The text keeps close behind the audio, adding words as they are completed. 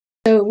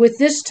So with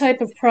this type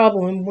of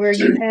problem where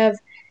you have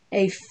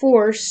a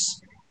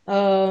force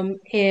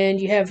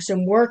and you have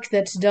some work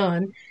that's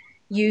done,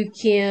 you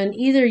can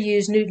either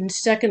use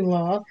Newton's second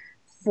law,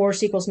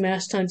 force equals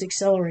mass times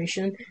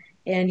acceleration,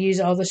 and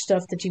use all the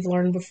stuff that you've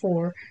learned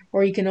before,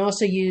 or you can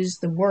also use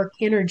the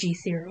work-energy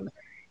theorem.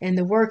 And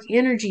the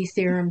work-energy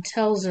theorem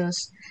tells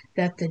us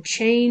that the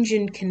change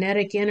in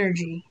kinetic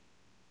energy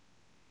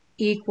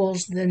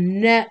equals the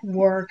net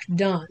work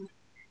done.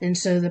 And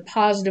so the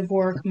positive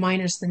work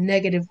minus the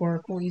negative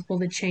work will equal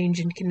the change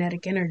in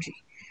kinetic energy.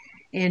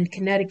 And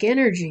kinetic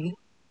energy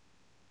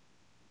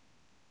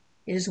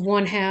is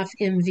 1/2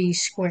 mv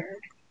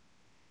squared.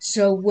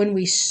 So when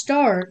we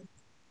start,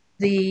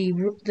 the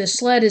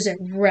sled is at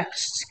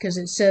rest because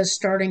it says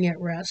starting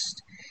at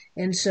rest.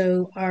 And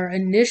so our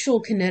initial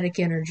kinetic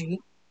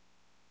energy,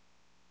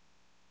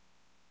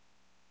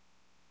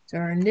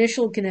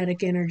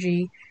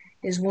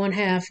 is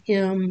 1/2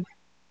 m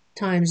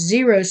times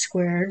 0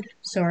 squared,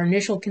 so our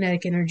initial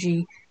kinetic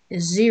energy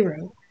is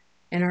 0,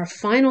 and our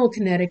final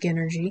kinetic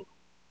energy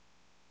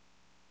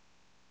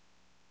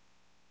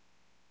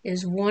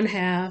is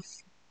 1/2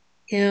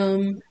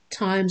 m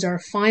times our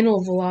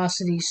final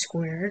velocity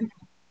squared,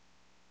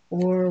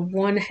 or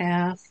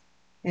 1/2,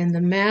 and the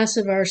mass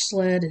of our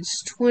sled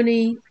is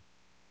 20,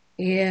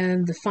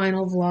 and the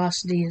final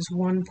velocity is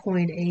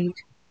 1.8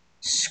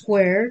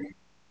 squared.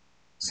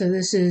 So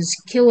this is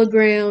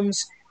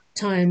kilograms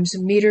times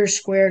meters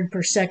squared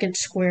per second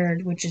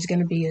squared, which is going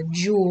to be a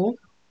joule.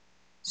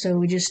 So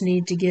we just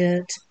need to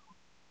get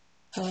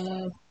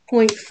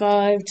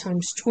 0.5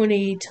 times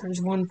 20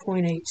 times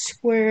 1.8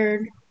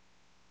 squared.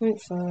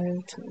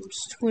 0.5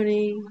 times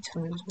 20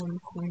 times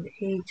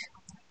 1.8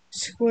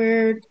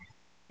 squared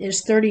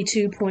is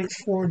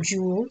 32.4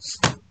 joules.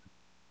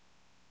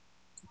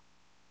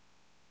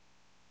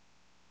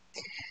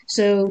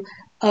 So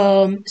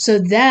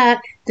that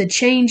the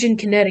change in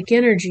kinetic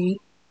energy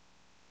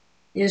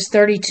is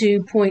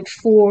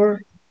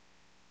 32.4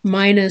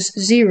 minus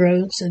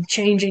 0, so the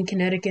change in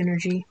kinetic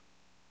energy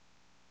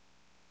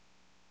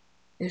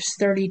is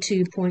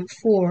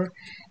 32.4,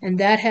 and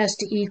that has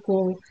to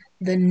equal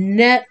the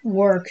net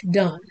work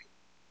done.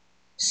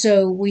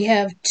 So we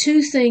have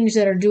two things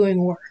that are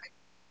doing work.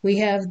 We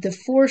have the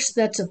force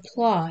that's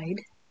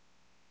applied,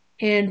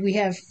 and we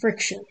have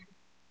friction.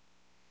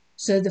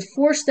 So the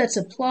force that's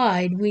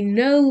applied, we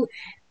know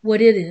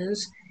what it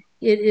is.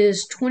 It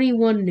is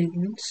 21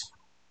 newtons.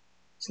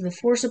 So the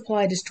force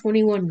applied is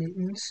 21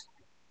 newtons.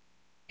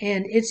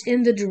 And it's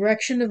in the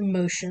direction of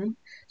motion.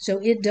 So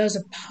it does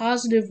a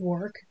positive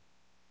work.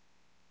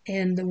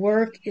 And the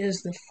work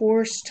is the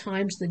force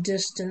times the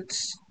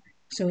distance.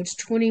 So it's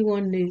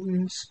 21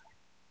 newtons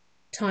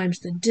times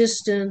the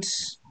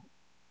distance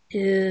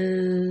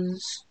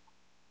is,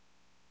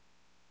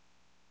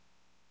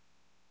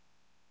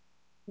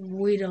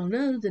 we don't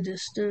know the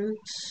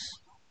distance.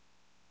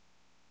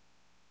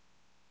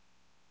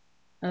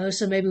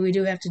 So maybe we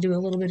do have to do a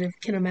little bit of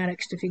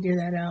kinematics to figure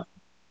that out.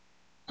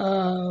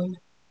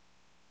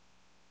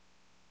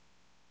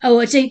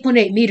 It's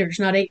 8.8 meters,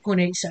 not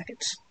 8.8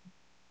 seconds.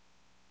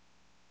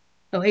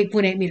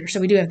 8.8 meters.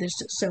 So we do have this,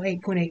 so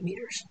 8.8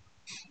 meters.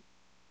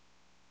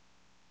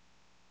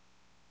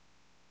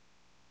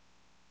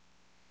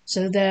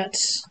 So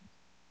that's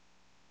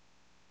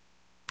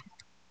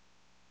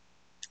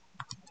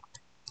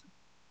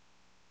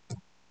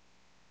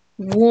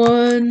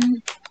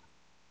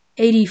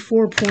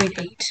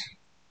 184.8.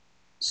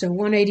 So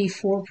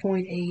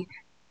 184.8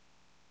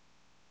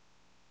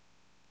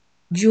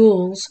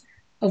 joules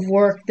of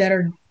work that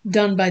are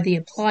done by the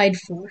applied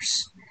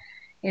force.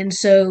 And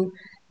so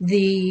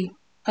the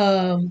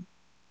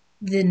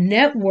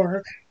net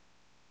work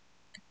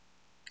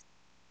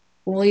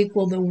will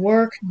equal the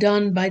work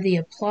done by the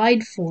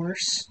applied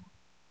force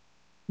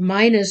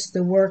minus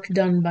the work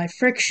done by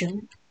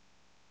friction.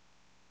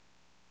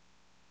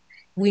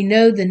 We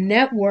know the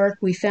net work,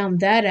 we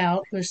found that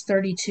out, was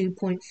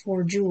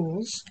 32.4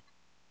 joules.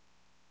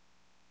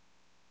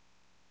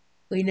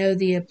 We know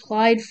the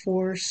applied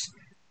force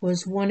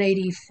was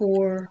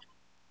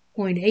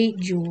 184.8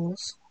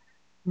 joules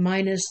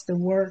minus the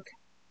work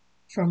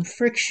from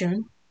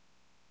friction,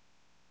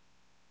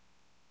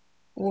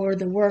 or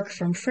the work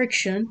from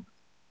friction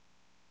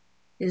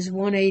is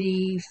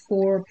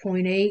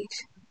 184.8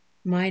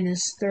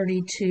 minus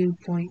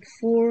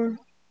 32.4.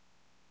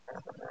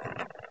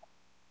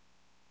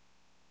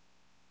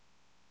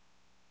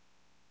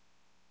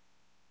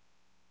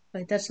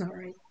 Wait, that's not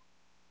right.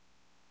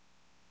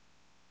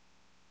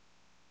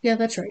 Yeah,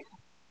 that's right.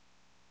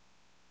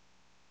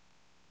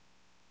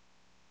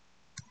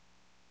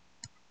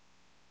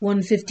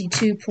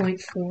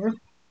 152.4.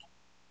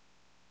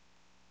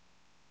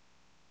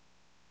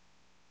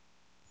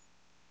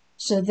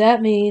 So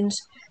that means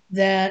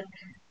that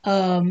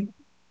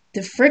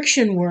the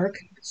friction work,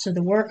 so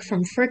the work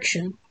from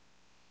friction,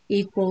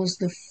 equals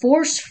the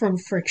force from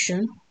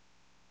friction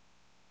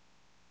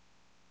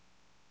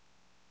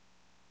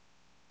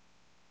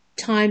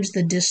times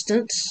the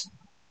distance.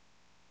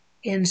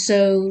 And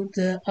so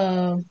the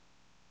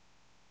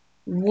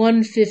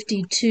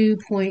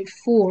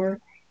 152.4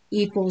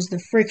 equals the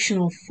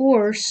frictional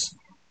force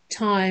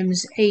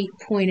times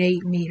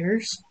 8.8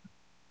 meters,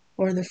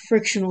 or the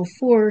frictional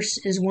force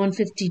is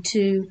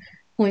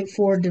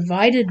 152.4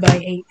 divided by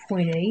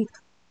 8.8,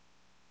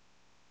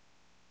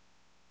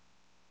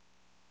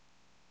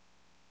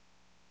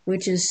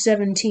 which is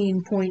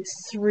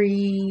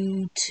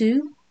 17.32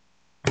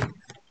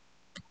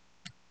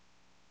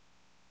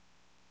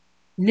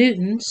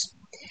 newtons.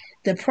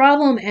 The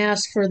problem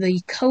asks for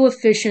the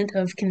coefficient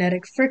of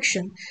kinetic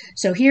friction.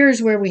 So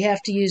here's where we have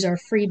to use our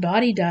free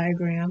body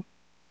diagram,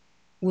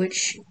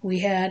 which we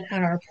had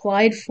on our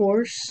applied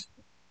force.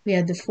 We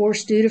had the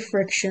force due to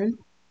friction,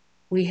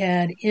 we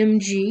had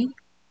mg,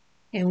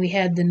 and we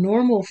had the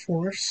normal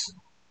force.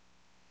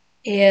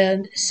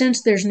 And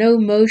since there's no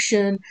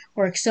motion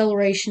or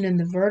acceleration in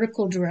the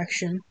vertical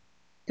direction,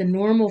 the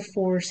normal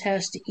force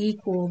has to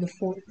equal the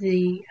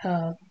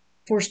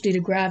force due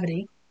to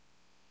gravity.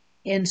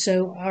 And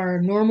so our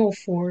normal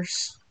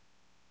force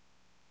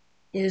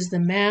is the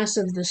mass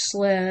of the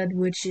sled,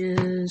 which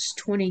is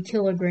 20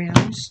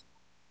 kilograms,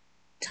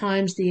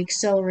 times the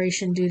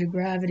acceleration due to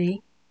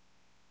gravity,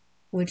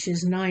 which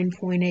is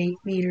 9.8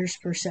 meters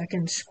per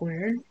second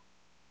squared,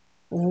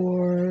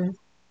 or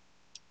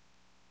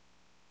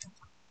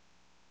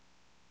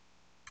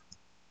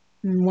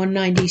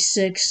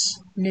 196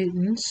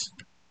 newtons.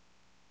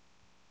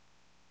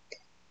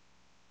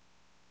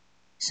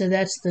 So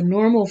that's the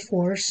normal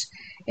force.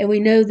 And we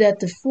know that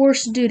the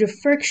force due to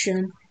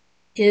friction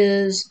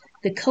is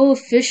the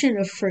coefficient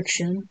of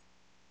friction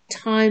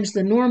times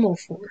the normal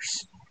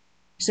force.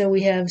 So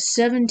we have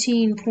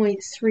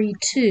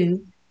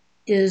 17.32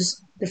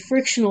 is the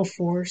frictional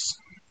force,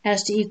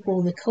 has to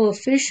equal the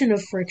coefficient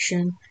of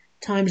friction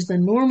times the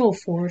normal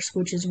force,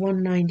 which is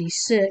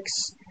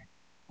 196,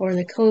 or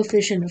the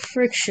coefficient of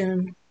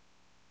friction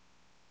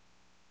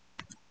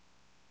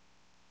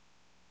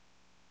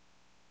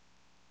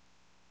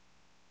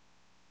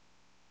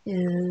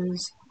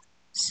is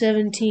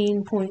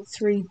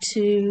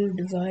 17.32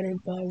 divided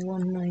by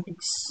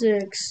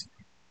 196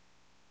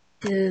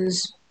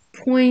 is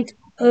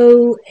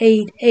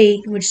 0.088,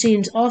 which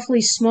seems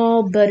awfully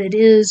small, but it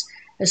is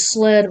a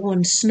sled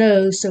on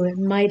snow, so it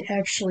might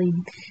actually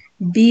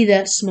be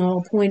that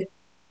small,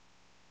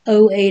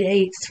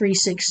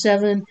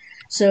 0.088367.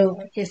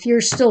 So if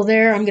you're still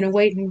there, I'm going to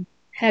wait and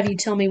have you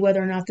tell me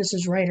whether or not this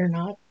is right or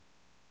not.